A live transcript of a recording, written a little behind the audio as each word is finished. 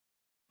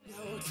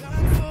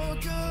time for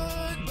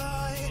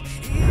goodbye,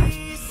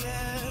 he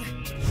said,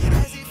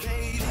 as he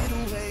faded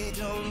away.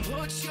 Don't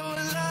put your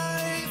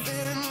life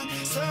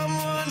in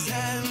someone's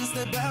hands,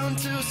 they're bound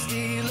to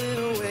steal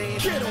it away.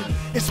 Get 'em.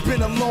 It's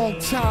been a long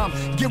time,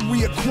 get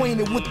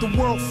reacquainted with the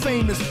world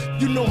famous.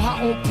 You know how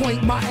on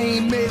point my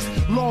aim is.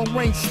 Long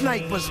range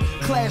snipers,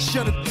 clash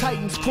of the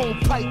titans, chrome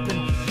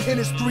piping. In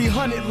his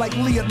 300 like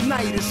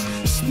Leonidas,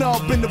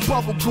 snub in the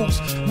bubble goose.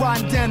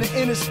 Riding down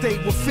the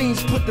interstate where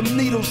fiends put them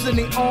needles in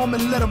their arm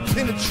and let them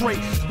penetrate.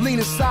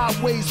 Leaning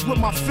sideways with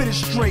my fitted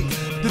straight.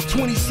 The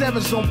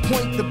 27's on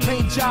point, the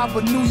paint job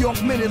a New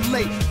York minute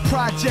late.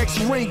 Projects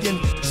ringing,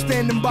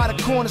 standing by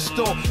the corner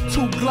store.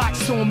 2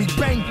 Glocks on me,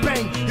 bang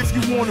bang if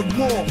you want a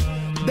war.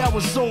 That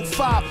was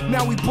 05,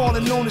 now we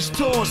ballin' on this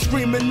tour.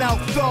 Screaming out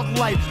thug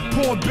life,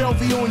 pouring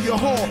Bellevue on your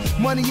whore.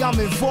 Money, I'm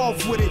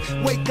involved with it,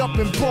 wake up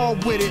and ball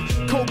with it.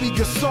 Kobe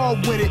Gasol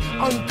with it,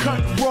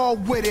 uncut raw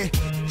with it.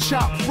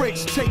 Chop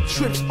bricks, take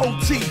trips,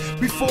 OT.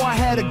 Before I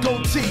had a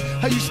goatee,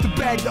 I used to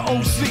bag the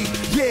OC,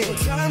 yeah.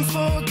 Time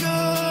for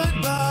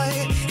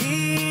goodbye,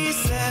 he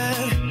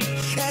said,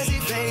 as he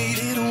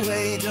faded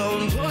away.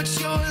 Don't put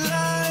your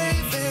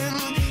life in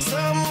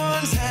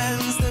someone's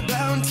hands, they're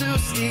bound to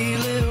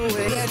steal it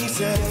away. And he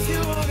said, if you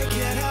wanna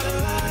get out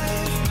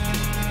alive,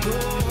 go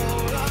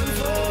run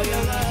for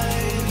your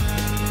life.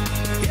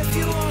 If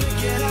you wanna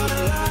get out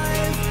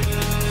alive,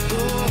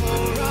 go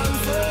run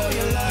for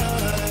your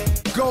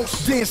life.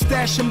 Ghosts then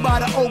stashing by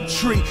the oak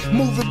tree,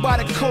 moving by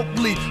the coke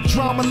leaf.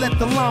 Drama let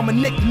the llama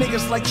nick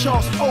niggas like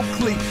Charles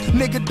Oakley.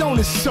 Nigga, don't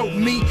insult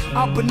me.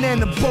 I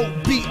banana boat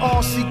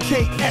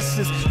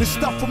BRCKS's and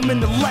stuff them in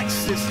the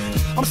Lexus.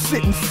 I'm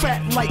sitting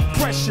fat like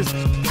Precious,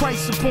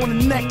 Christ upon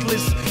the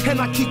necklace,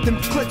 and I keep them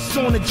clips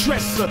on the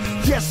dresser.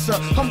 Yes sir,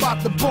 I'm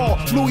about to ball.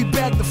 Louis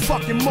bag the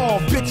fucking mall.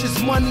 Bitches,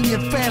 money,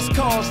 and fast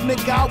cars.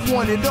 Nigga, I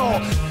want it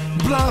all.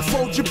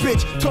 Blindfold your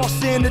bitch,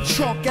 toss her in the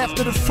trunk.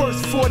 After the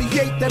first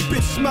 48, that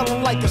bitch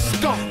smelling like a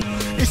skunk.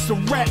 It's a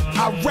rap,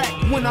 I rack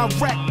when I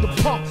rack the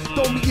pump.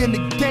 Throw me in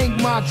the gang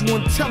module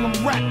and tell them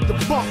rack the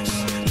bumps.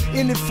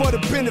 In it for the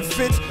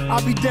benefits,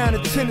 I'll be down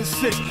at 10 and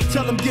 6.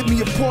 Tell them give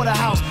me a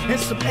porterhouse and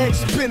some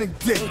eggs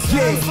Benedict.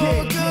 Time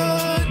for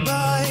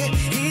goodbye,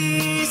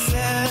 he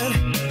said,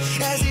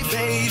 as he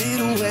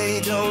faded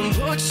away. Don't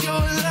put your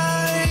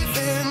life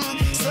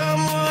in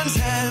someone's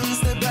hands,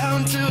 they're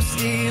bound to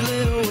steal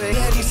it away.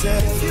 And he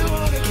said, if you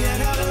wanna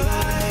get out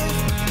alive,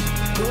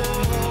 go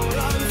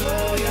run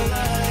for your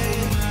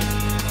life.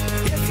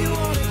 If you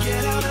wanna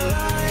get out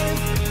alive,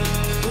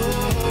 go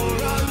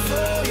run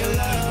for your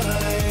life.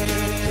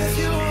 If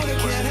you wanna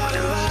get out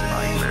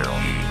alive, go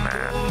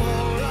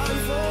run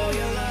for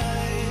your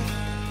life.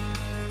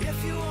 If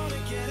you wanna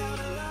get out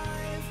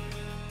alive,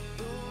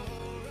 go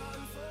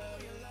run for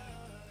your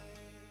life.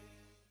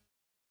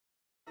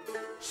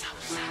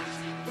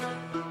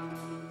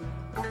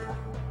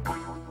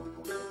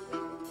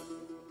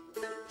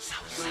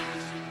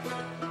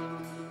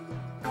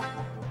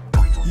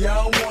 Yeah,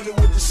 I want it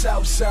with the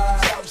south side.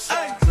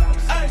 Ay,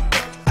 ay,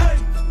 ay,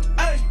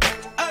 ay,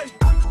 ay.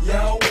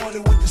 Yeah, I want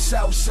it with the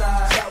south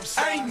side.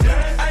 Ain't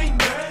none, ain't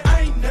none,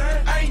 ain't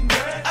none, ain't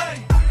none.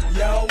 Ay,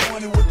 Yeah, I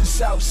want it with the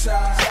south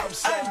side.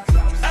 ay,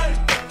 ay,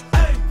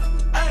 ay,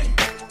 ay.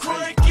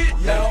 Crank it.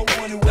 Yeah, I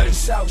want it with the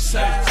south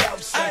side.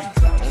 Ay,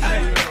 ay,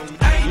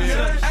 ain't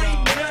none,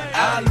 ain't none.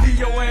 I leave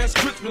your ass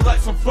crispy like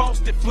some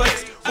frosted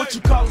flakes. What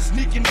you call a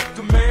sneaking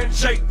nigga, man?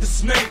 Jake the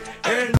Snake. And